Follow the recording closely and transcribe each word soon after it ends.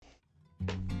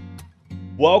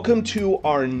Welcome to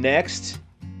our number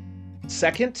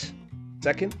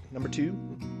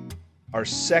two, our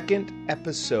second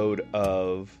episode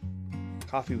of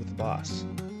Coffee with the Boss.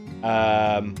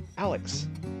 Alex.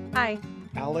 Hi.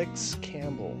 Alex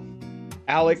Campbell.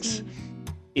 Alex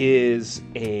is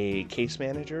a case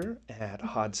manager at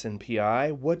Hodson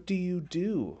PI. What do you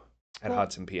do at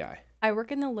Hodson PI? I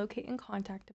work in the locate and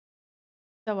contact.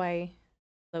 So I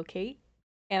locate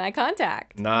and I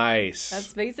contact. Nice.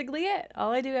 That's basically it.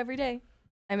 All I do every day.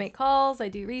 I make calls, I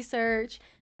do research,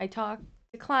 I talk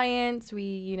to clients,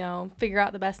 we, figure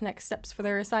out the best next steps for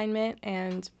their assignment,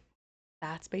 and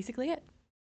that's basically it.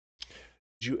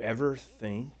 Did you ever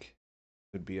think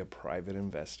you would be a private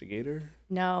investigator?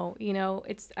 No,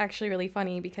 it's actually really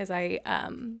funny because I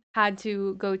had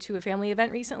to go to a family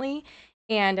event recently,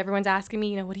 and everyone's asking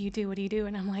me, what do you do? What do you do?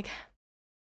 And I'm like,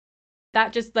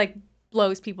 that just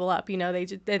blows people up, they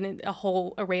just, then a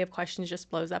whole array of questions just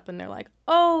blows up, and they're like,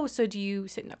 oh, so do you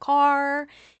sit in a car?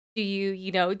 Do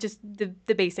you, just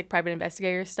the basic private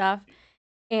investigator stuff?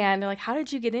 And they're like, how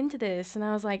did you get into this? And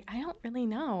I was like, I don't really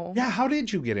know. Yeah, how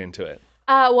did you get into it?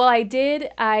 Well, I did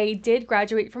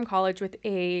graduate from college with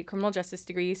a criminal justice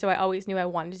degree, so I always knew I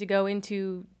wanted to go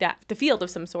into the field of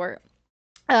some sort.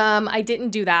 I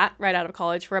didn't do that right out of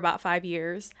college for about 5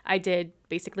 years. I did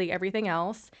basically everything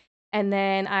else. And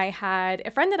then I had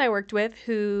a friend that I worked with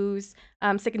whose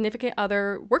significant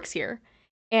other works here.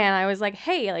 And I was like,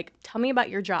 hey, tell me about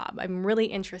your job. I'm really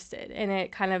interested. And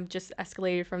it kind of just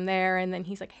escalated from there. And then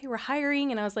he's like, hey, we're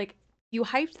hiring. And I was like, you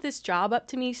hyped this job up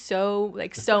to me so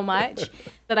much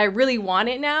that I really want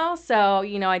it now. So,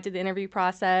 I did the interview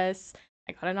process.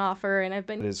 I got an offer, and I've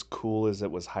been... As cool as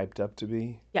it was hyped up to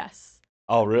be? Yes.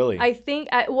 Oh, really? I think,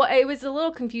 it was a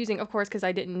little confusing, of course, because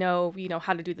I didn't know,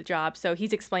 how to do the job. So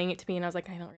he's explaining it to me, and I was like,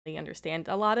 I don't really understand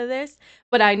a lot of this,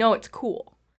 but I know it's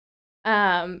cool.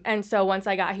 And so once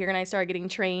I got here and I started getting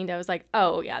trained, I was like,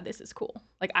 oh, yeah, this is cool.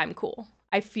 I'm cool.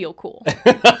 I feel cool.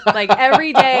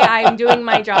 Every day I'm doing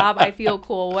my job, I feel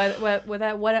cool.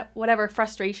 Whatever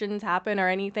frustrations happen or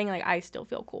anything, I still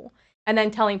feel cool. And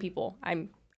then telling people I'm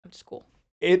just cool.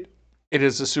 It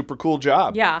is a super cool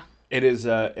job. Yeah. It is.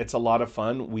 It's a lot of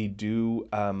fun. We do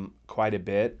quite a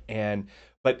bit,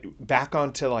 but back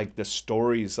onto the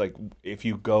stories. If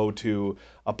you go to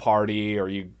a party or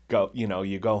you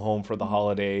go home for the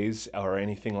holidays or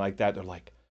anything like that, they're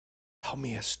like, "Tell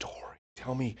me a story.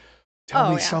 Tell me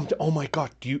something." Oh my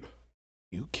God, do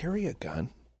you carry a gun?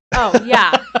 Oh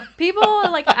yeah. People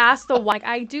ask the why.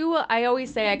 I always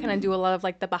say I kind of do a lot of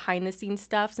the behind the scenes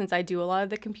stuff since I do a lot of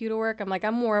the computer work.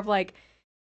 I'm more of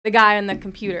the guy on the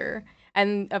computer.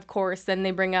 And of course, then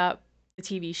they bring up the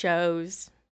TV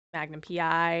shows, Magnum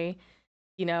PI,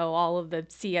 all of the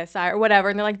CSI or whatever.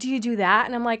 And they're like, do you do that?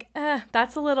 And I'm like,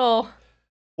 that's a little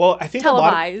I think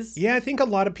televised. I think a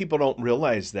lot of people don't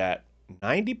realize that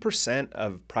 90%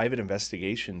 of private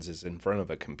investigations is in front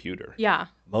of a computer. Yeah.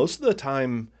 Most of the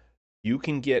time, you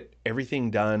can get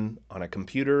everything done on a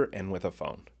computer and with a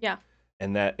phone. Yeah.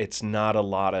 And that it's not a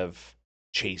lot of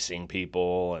chasing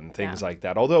people and things like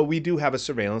that. Although we do have a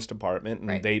surveillance department and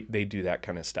right. they do that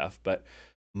kind of stuff. But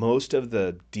most of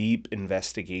the deep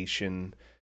investigation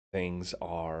things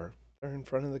are in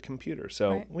front of the computer.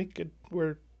 So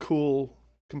we're cool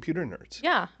computer nerds.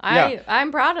 Yeah.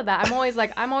 I'm proud of that. I'm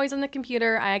always on the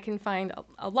computer. I can find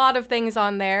a lot of things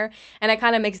on there. And it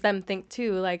kind of makes them think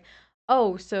too,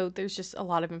 oh, so there's just a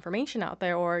lot of information out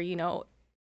there. Or,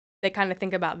 they kind of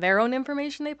think about their own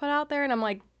information they put out there. And I'm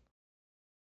like,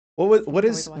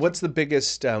 what's the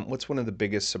biggest, what's one of the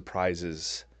biggest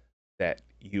surprises that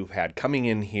you've had coming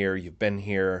in here? You've been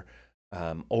here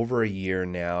over a year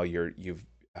now. You've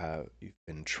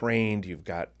been trained. You've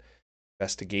got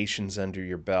investigations under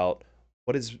your belt.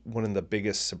 What is one of the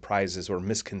biggest surprises or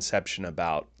misconception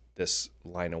about this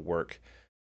line of work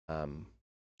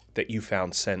that you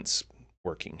found since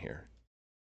working here?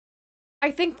 I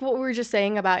think what we were just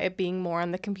saying about it being more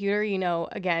on the computer,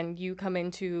 again,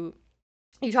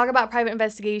 you talk about private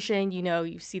investigation,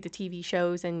 you see the TV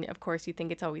shows, and of course you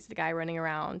think it's always the guy running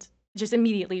around just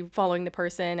immediately following the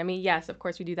person. I mean, yes, of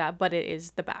course we do that, but it is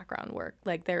the background work.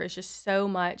 There is just so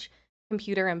much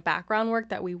computer and background work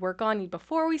that we work on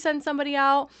before we send somebody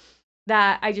out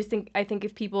that I think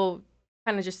if people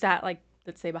kind of just sat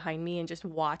let's say behind me and just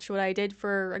watched what I did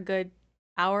for a good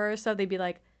hour or so, they'd be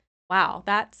like, wow,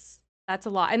 that's a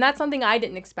lot. And that's something I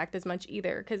didn't expect as much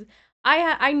either, because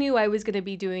I knew I was going to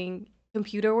be doing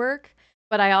computer work,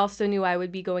 but I also knew I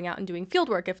would be going out and doing field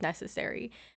work if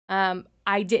necessary.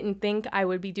 I didn't think I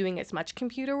would be doing as much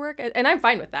computer work, and I'm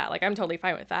fine with that. I'm totally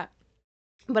fine with that.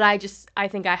 But I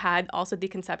think I had also the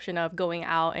conception of going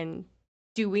out and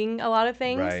doing a lot of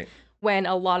things, right. when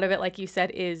a lot of it, like you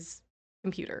said, is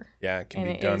computer. Yeah, it can And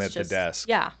be it done is at the just, desk.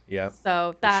 yeah. Yep,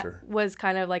 So for that sure. was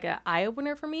kind of like an eye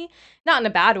opener for me. Not in a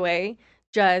bad way,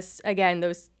 just again,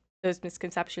 those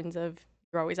misconceptions of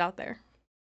you're always out there.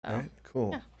 All So right, cool.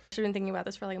 yeah. I've been thinking about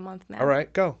this for like a month All now.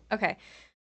 right, go. Okay.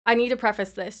 I need to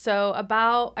preface this. So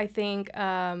about I think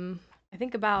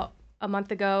about a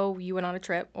month ago you went on a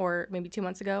trip, or maybe 2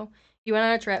 months ago. You went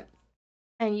on a trip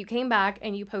and you came back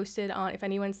and you posted on, if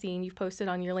anyone's seen, you've posted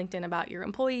on your LinkedIn about your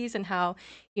employees and how,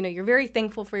 you're very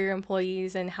thankful for your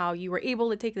employees and how you were able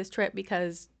to take this trip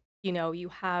because, you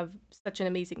have such an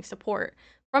amazing support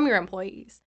from your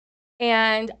employees.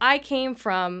 And I came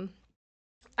from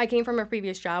a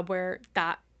previous job where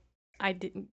that I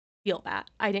didn't feel that.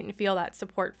 I didn't feel that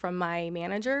support from my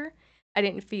manager. I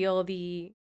didn't feel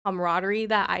the camaraderie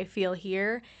that I feel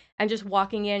here. And just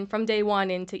walking in from day one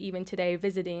into even today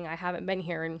visiting, I haven't been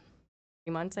here in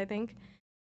 3 months, I think.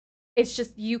 It's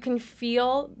just you can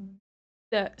feel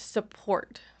the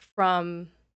support from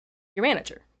your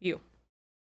manager, you.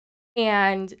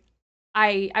 And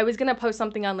I was gonna post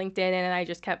something on LinkedIn and I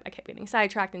kept getting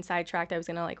sidetracked and sidetracked. I was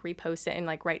gonna like repost it and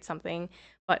like write something,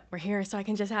 but we're here so I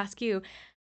can just ask you,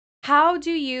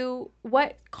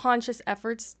 what conscious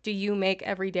efforts do you make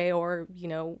every day, or,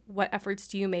 what efforts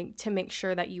do you make to make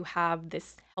sure that you have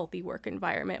this healthy work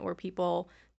environment where people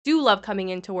do love coming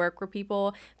into work, where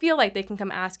people feel like they can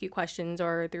come ask you questions,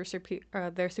 or their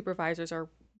supervisors or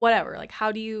whatever? Like,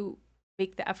 how do you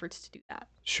make the efforts to do that?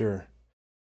 Sure.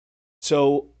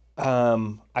 So,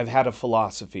 I've had a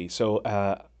philosophy. So,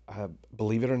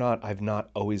 believe it or not, I've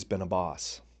not always been a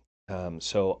boss.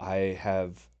 So I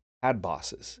have had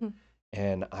bosses, Mm.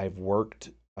 and I've worked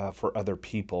for other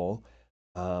people,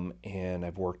 and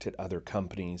I've worked at other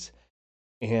companies.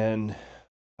 And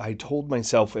I told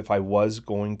myself if I was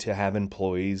going to have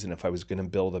employees and if I was going to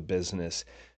build a business,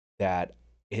 that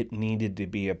it needed to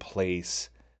be a place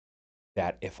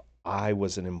that if I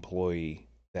was an employee,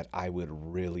 that I would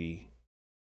really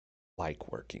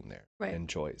like working there and Right.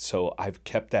 enjoy it. So I've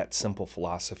kept that simple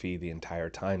philosophy the entire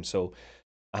time. So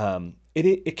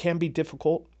it can be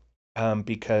difficult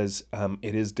because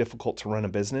it is difficult to run a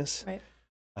business. Right.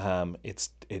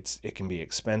 It can be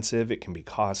expensive, it can be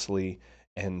costly,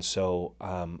 and so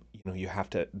you have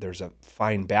to. There's a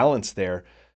fine balance there,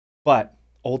 but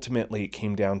ultimately it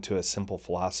came down to a simple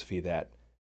philosophy that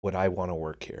would I want to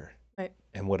work here Right.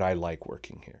 and would I like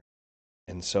working here,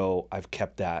 and so I've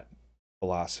kept that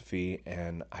philosophy,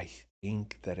 and I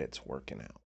think that it's working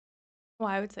out. Well,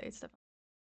 I would say it's different.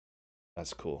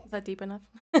 That's cool. Is that deep enough?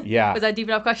 Yeah, Was that a deep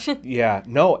enough question? yeah,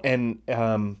 no, and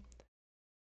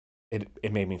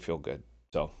it made me feel good.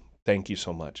 So thank you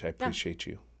so much. I Yeah. appreciate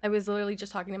you. I was literally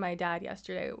just talking to my dad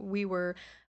yesterday. We were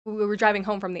driving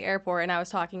home from the airport and I was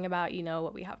talking about,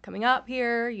 what we have coming up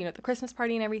here, the Christmas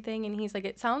party and everything. And he's like,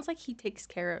 it sounds like he takes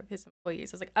care of his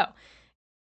employees. I was like, oh,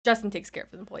 Justin takes care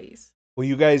of his employees. Well,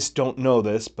 you guys don't know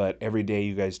this, but every day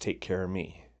you guys take care of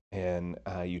me, and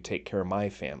you take care of my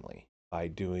family by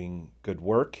doing good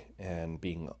work and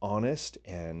being honest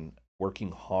and working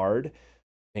hard,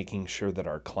 making sure that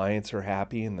our clients are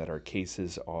happy and that our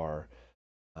cases are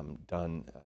done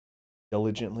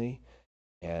diligently.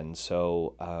 And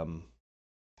so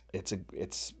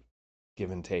it's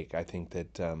give and take. I think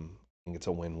it's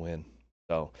a win-win.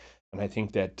 So, and I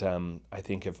think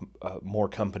if more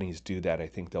companies do that, I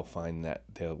think they'll find that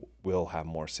they will have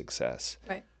more success.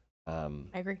 Right. Um,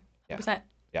 I agree. yeah, 100%.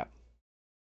 yeah.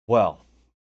 Well,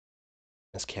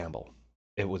 Miss Campbell,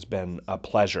 it was been a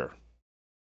pleasure.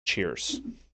 Cheers.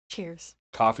 Cheers.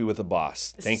 Coffee with the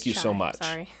boss. This Thank is you so shy. much.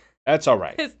 Sorry. That's all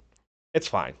right. It's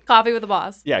fine. Coffee with the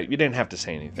boss. Yeah, you didn't have to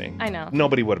say anything. I know.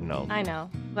 Nobody would have known. I know.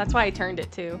 That's why I turned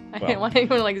it too. I Well. didn't want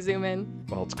anyone to like zoom in.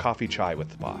 Well, it's coffee chai with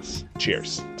the boss.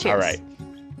 Cheers. Cheers. All right.